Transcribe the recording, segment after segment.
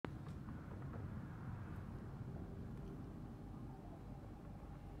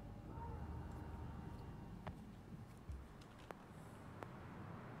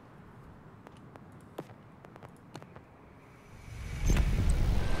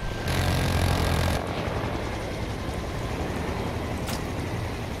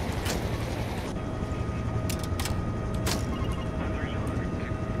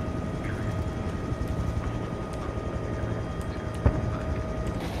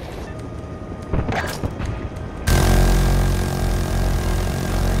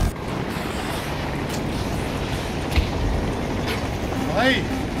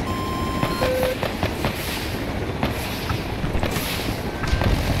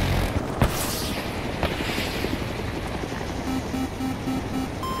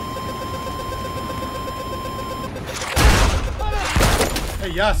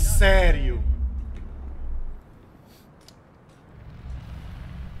Ja, sério.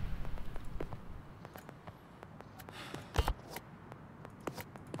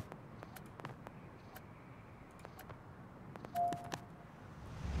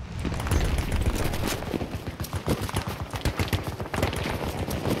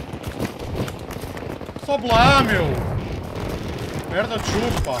 Sobe lá, meu. Merda de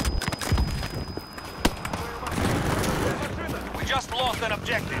chupa. We just lost an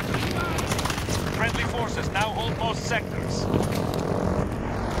objective. Friendly forces now hold most sectors.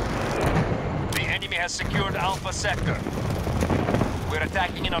 The enemy has secured Alpha Sector. We're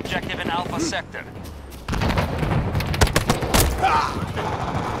attacking an objective in Alpha Sector.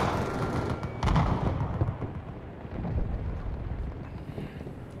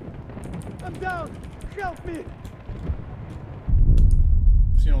 I'm down! Help me!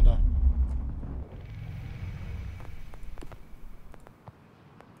 Assim não dá.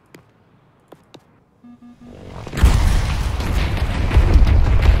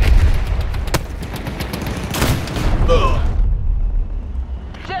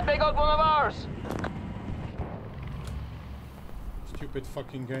 Shit, they got one of ours! Stupid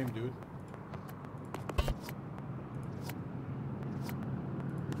fucking game, dude.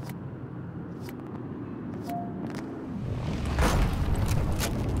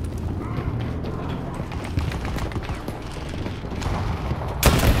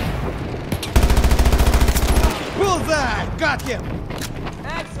 Bullseye! Got him!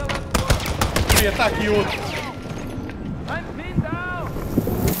 Excellent! E ataque outro. I'm pinned down!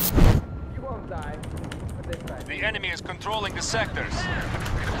 You won't die. But this time. The enemy is controlling the sectors.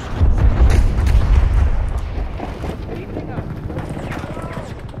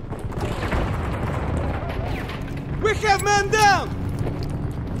 We have men down!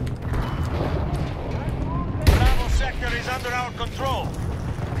 Bravo Sector is under our control.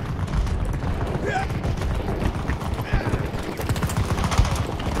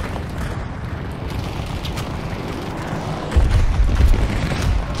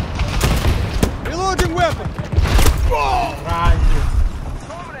 Reloading weapon! Caralho.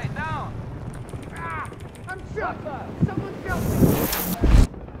 Comrade, down! I'm shot! Someone help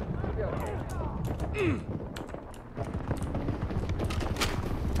me!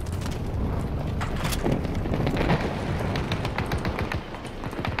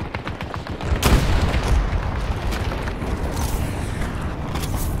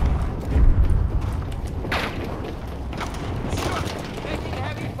 Taking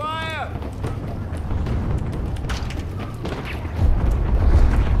heavy fire!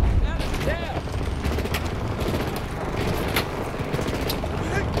 Enemy there!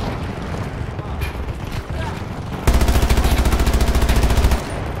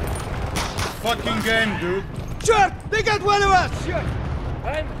 Fucking game, dude. Short! They got one of us! Shit!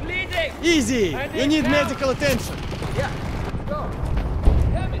 I'm bleeding! Easy! I You need need help. medical attention. Yeah, let's go!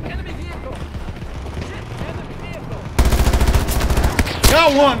 Damn it, enemy vehicle! Shit, enemy vehicle!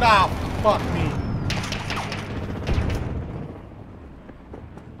 Got one. Ah, fuck me.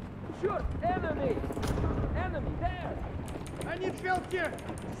 Shoot! Enemy! Enemy there! I need help here!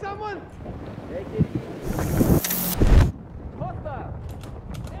 Someone! Take it easy. Hostile!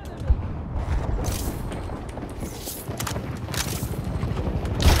 Enemy!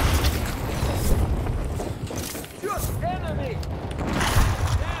 Shoot! Enemy!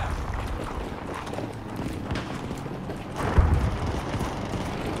 There!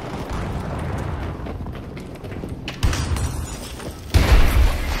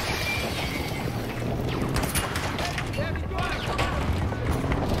 Heavy fire!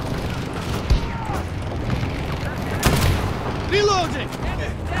 Reloading!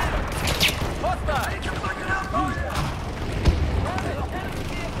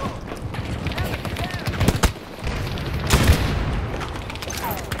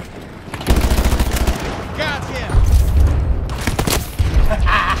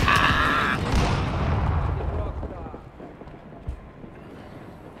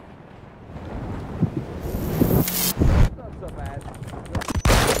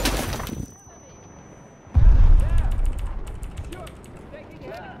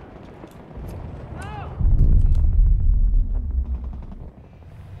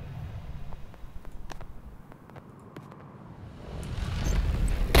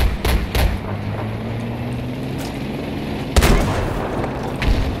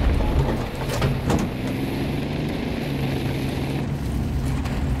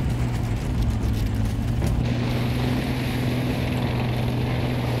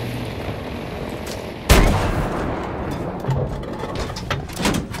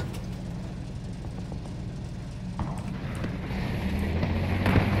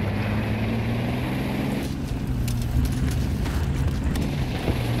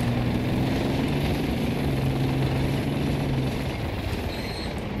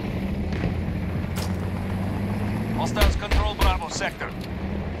 sector.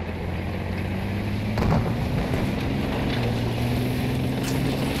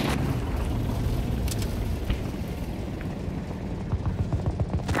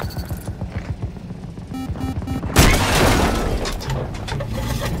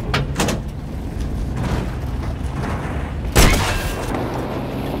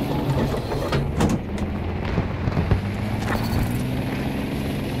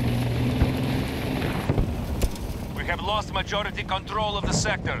 Lost majority control of the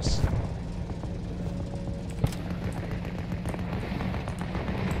sectors.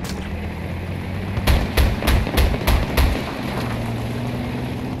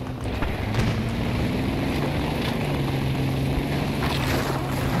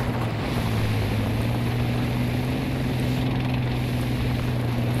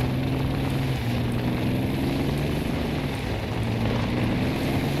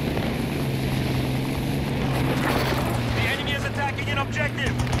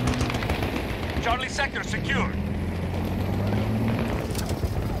 Objective! Charlie sector secured.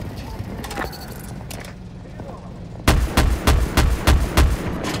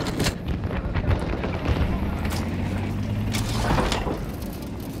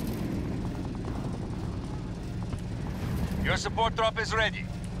 Your support drop is ready.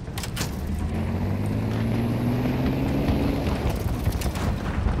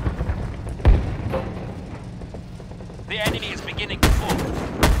 The enemy is beginning to fall.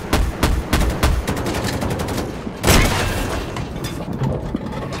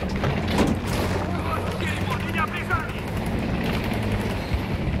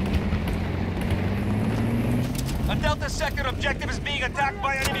 A Delta sector objective is being attacked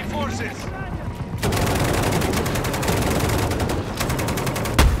by enemy forces.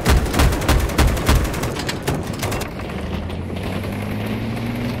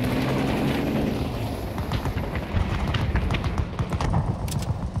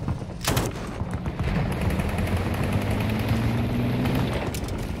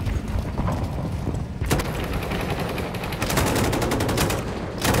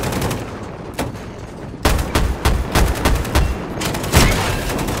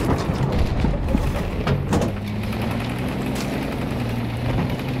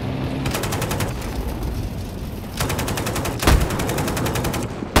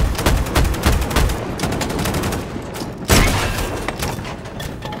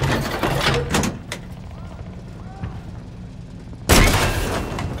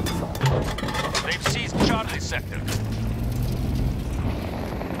 Sector.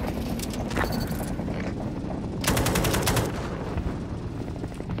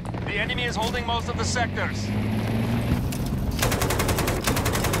 The enemy is holding most of the sectors.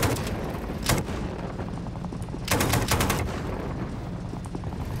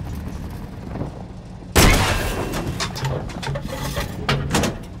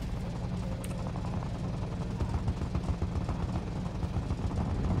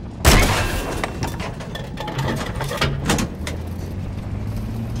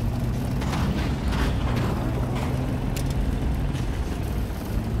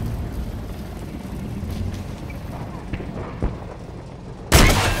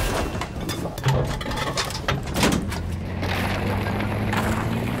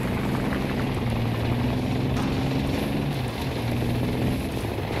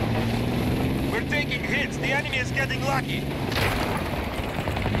 Taking hits. The enemy is getting lucky.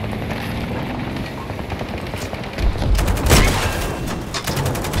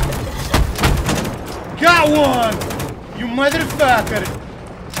 Got one! You motherfucker!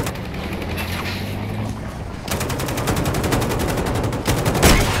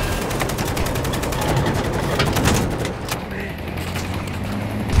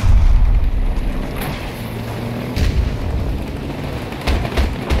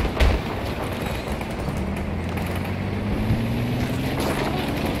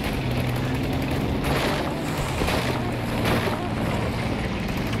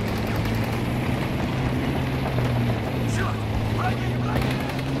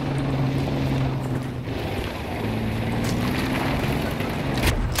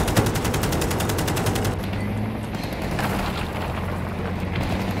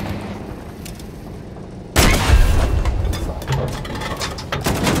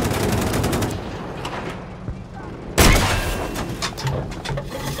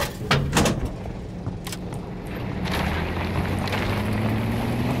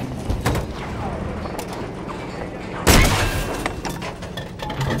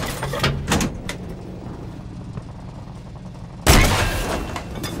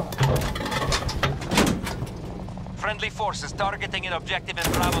 Friendly forces targeting an objective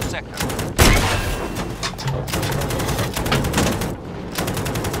in Bravo sector.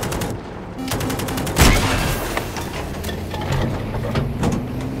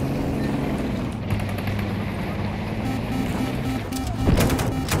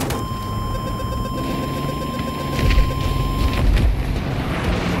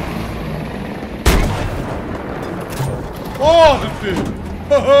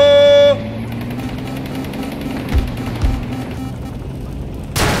 The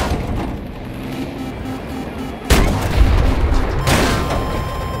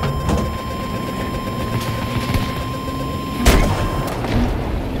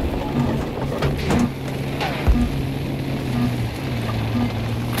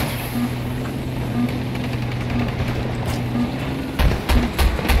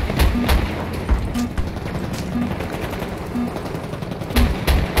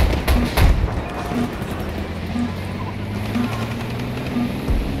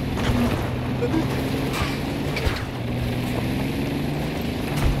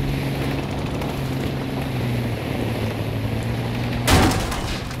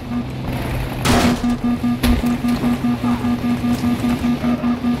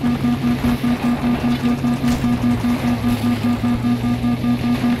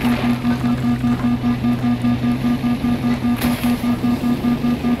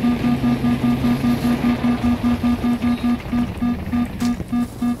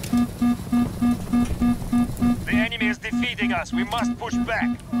enemy is defeating us. We must push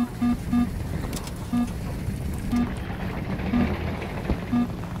back.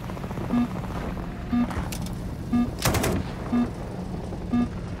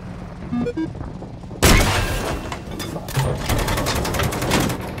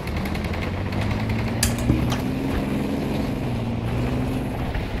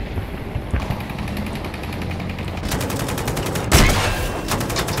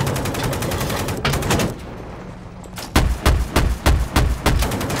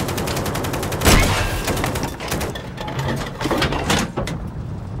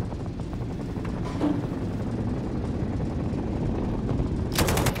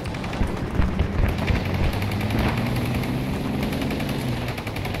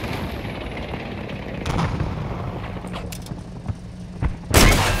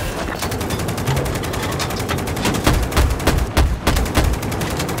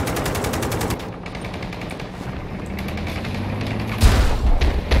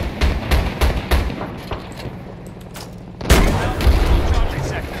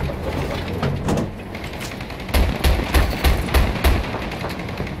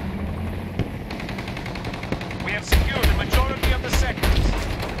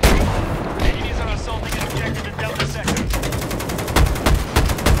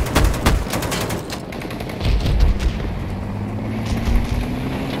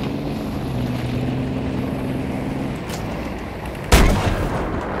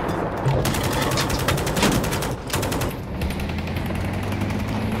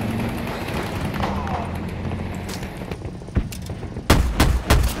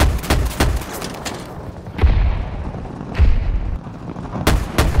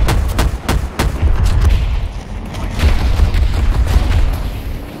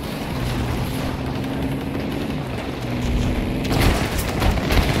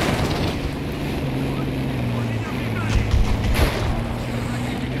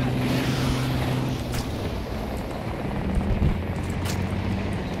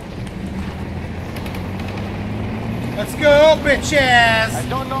 Let's go, bitches! I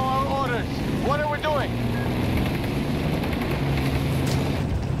don't know our orders. What are we doing?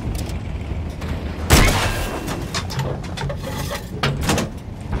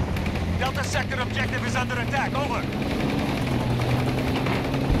 Delta sector objective is under attack. Over.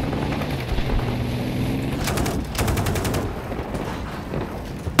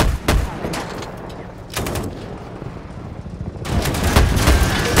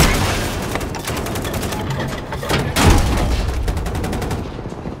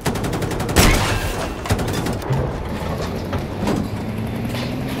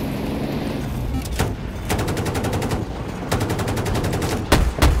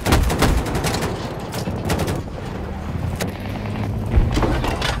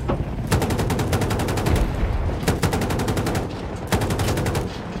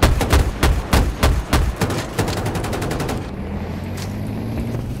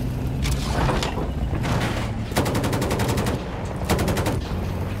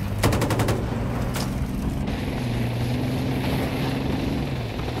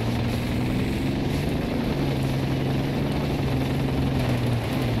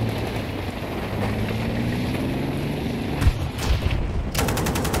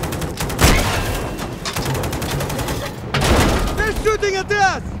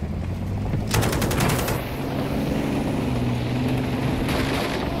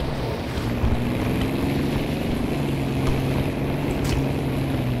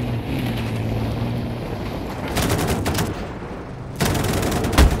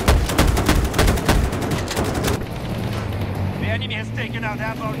 out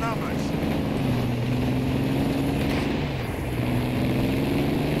half our numbers.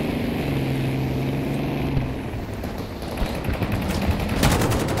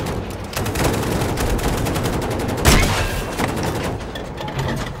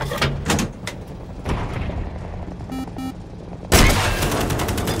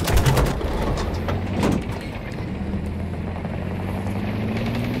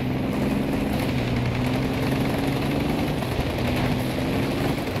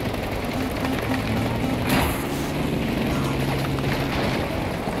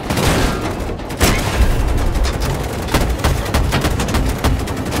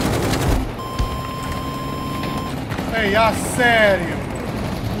 Ehi, a sério?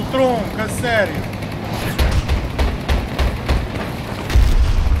 O tronco, a sério?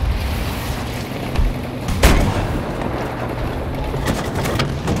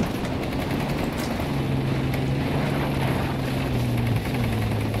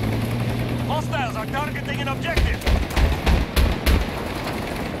 Hostiles are targeting an objective.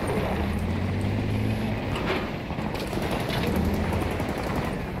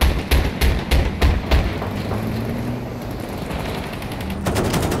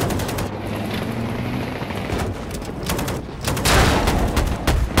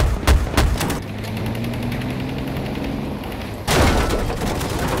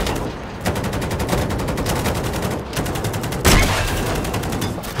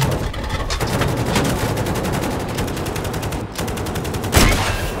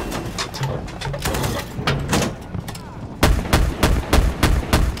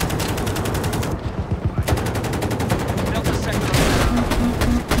 Delta sector.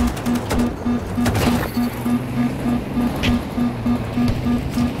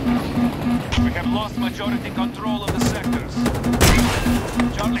 We have lost majority control of the sectors.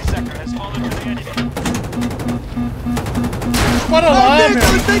 Charlie sector has fallen to the enemy. Para Our lá, vehicle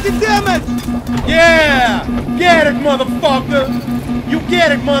meu! is taking damage! Yeah! Get it, motherfucker! You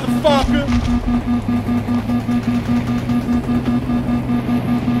get it, motherfucker!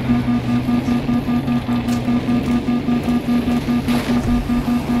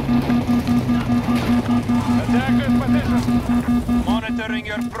 Attackers position. Monitoring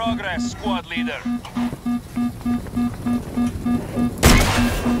your progress, squad leader.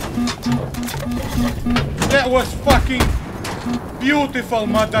 That was fucking beautiful,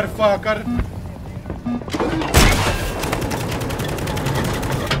 motherfucker!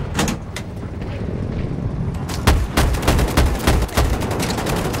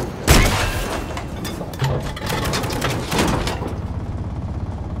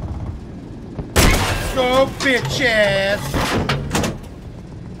 Let's go, bitches!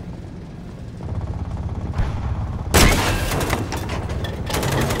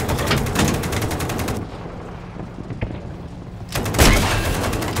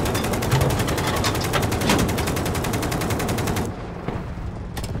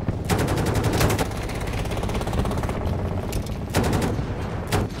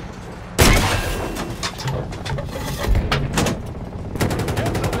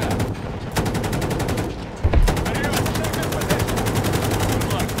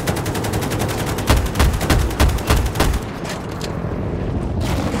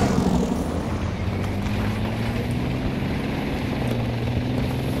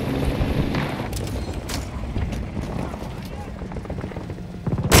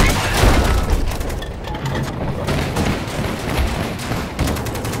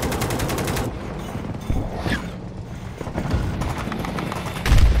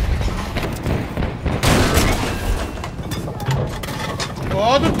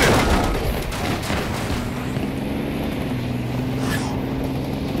 Foda-te!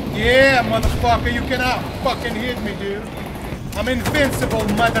 Yeah, motherfucker, you cannot fucking hit me, dude. I'm invincible,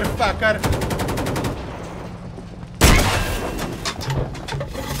 motherfucker.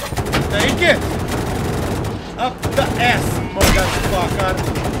 Take it! Up the ass, motherfucker.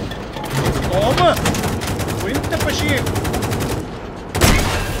 Toma! Aguenta, Pacheco.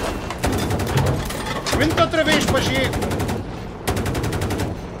 Aguenta outra vez, Pacheco.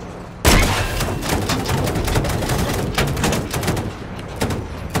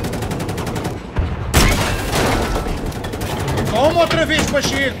 Toma outra vez,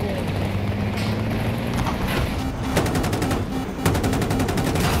 Pacheco!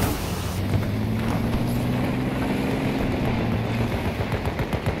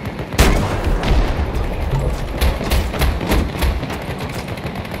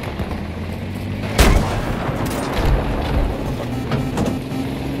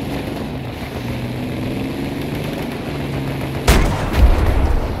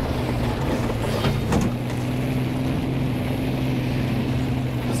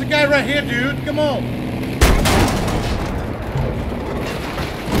 guy right here, dude. Come on.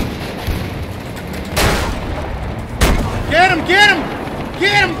 Get him! Get him!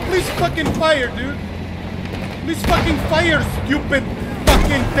 Get him! Please fucking fire, dude. Please fucking fire, stupid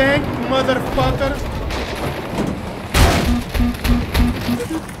fucking tank, motherfucker.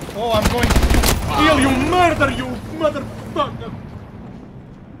 Oh, I'm going to kill you, murder you, motherfucker.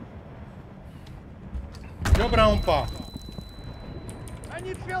 Dobra, umpa. I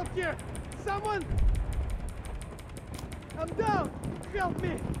need help here! Someone! I'm down! Help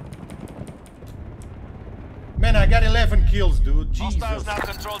me! Man, I got 11 kills, dude. Hostiles Jesus. now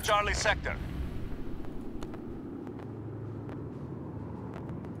control Charlie sector.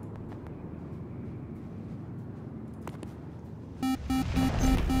 We need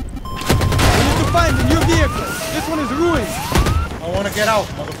to find a new vehicle! This one is ruined! I want to get out,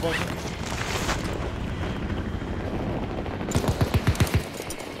 motherfucker.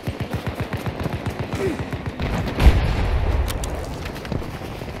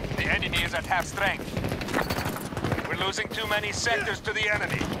 The enemy is at half strength. We're losing too many sectors to the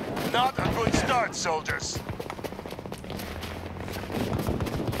enemy. Not a good start, soldiers.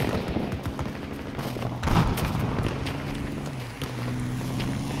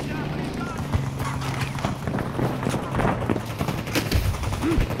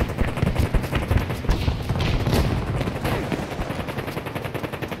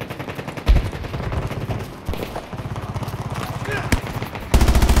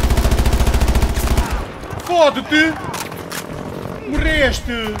 Foda-te!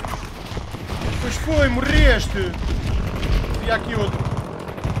 Morreste! Pois foi, morreste! E há aqui outro.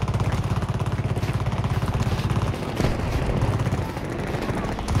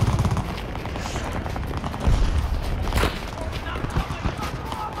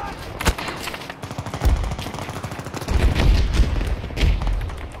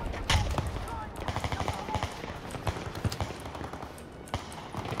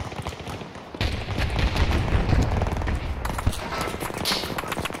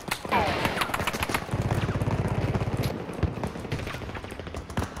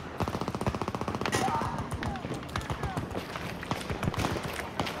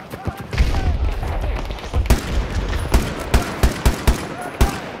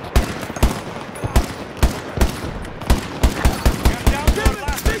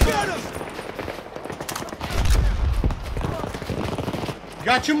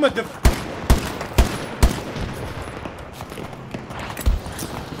 Got you, mother.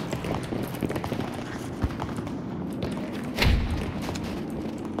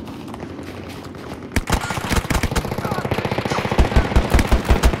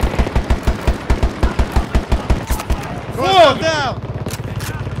 Down!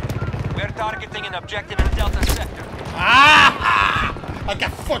 We're targeting an objective in Delta sector. Ah! I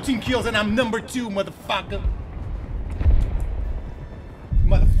got 14 kills and I'm number 2, motherfucker.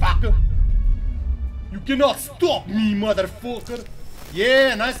 Motherfucker. You cannot stop me, motherfucker.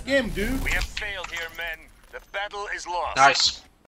 Yeah, nice game, dude. We have failed here, men. The battle is lost. Nice.